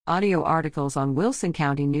Audio articles on Wilson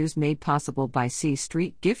County News made possible by C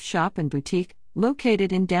Street Gift Shop and Boutique,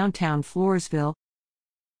 located in downtown Floresville.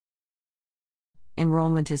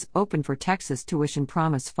 Enrollment is open for Texas Tuition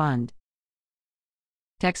Promise Fund.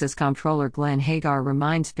 Texas Comptroller Glenn Hagar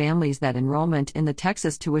reminds families that enrollment in the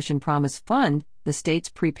Texas Tuition Promise Fund, the state's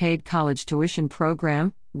prepaid college tuition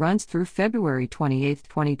program, runs through February 28,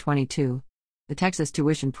 2022. The Texas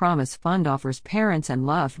Tuition Promise Fund offers parents and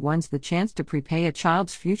loved ones the chance to prepay a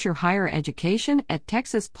child's future higher education at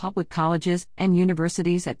Texas public colleges and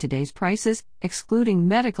universities at today's prices, excluding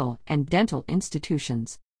medical and dental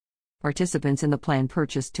institutions. Participants in the plan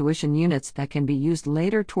purchase tuition units that can be used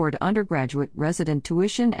later toward undergraduate resident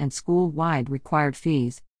tuition and school-wide required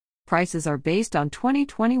fees. Prices are based on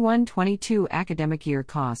 2021-22 academic year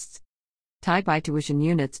costs. Type I tuition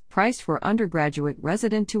units, priced for undergraduate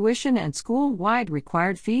resident tuition and school-wide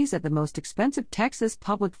required fees at the most expensive Texas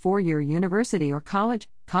public four-year university or college,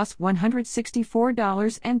 cost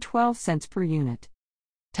 $164.12 per unit.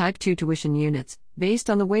 Type II tuition units, based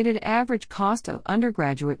on the weighted average cost of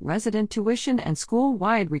undergraduate resident tuition and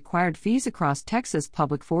school-wide required fees across Texas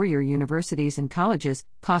public four-year universities and colleges,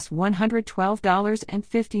 cost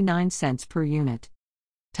 $112.59 per unit.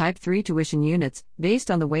 Type III tuition units, based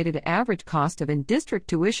on the weighted average cost of in-district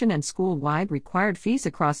tuition and school-wide required fees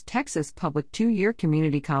across Texas public two-year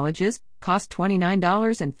community colleges, cost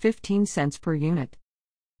 $29.15 per unit.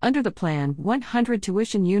 Under the plan, 100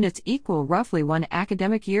 tuition units equal roughly one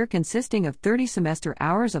academic year consisting of 30 semester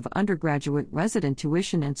hours of undergraduate resident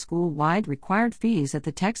tuition and school-wide required fees at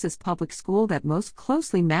the Texas public school that most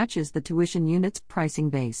closely matches the tuition unit's pricing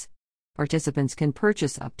base. Participants can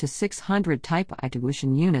purchase up to 600 Type I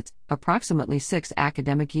tuition units, approximately 6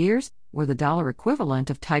 academic years, or the dollar equivalent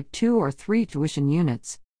of Type II or III tuition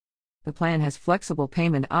units. The plan has flexible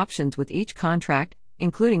payment options with each contract,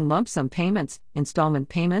 including lump sum payments, installment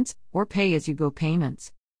payments, or pay-as-you-go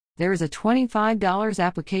payments. There is a $25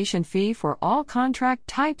 application fee for all contract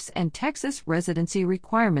types and Texas residency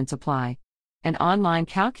requirements apply. An online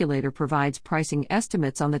calculator provides pricing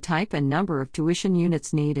estimates on the type and number of tuition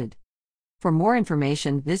units needed. For more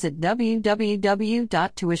information, visit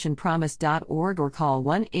www.tuitionpromise.org or call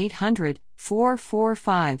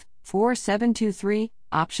 1-800-445-4723,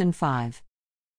 option 5.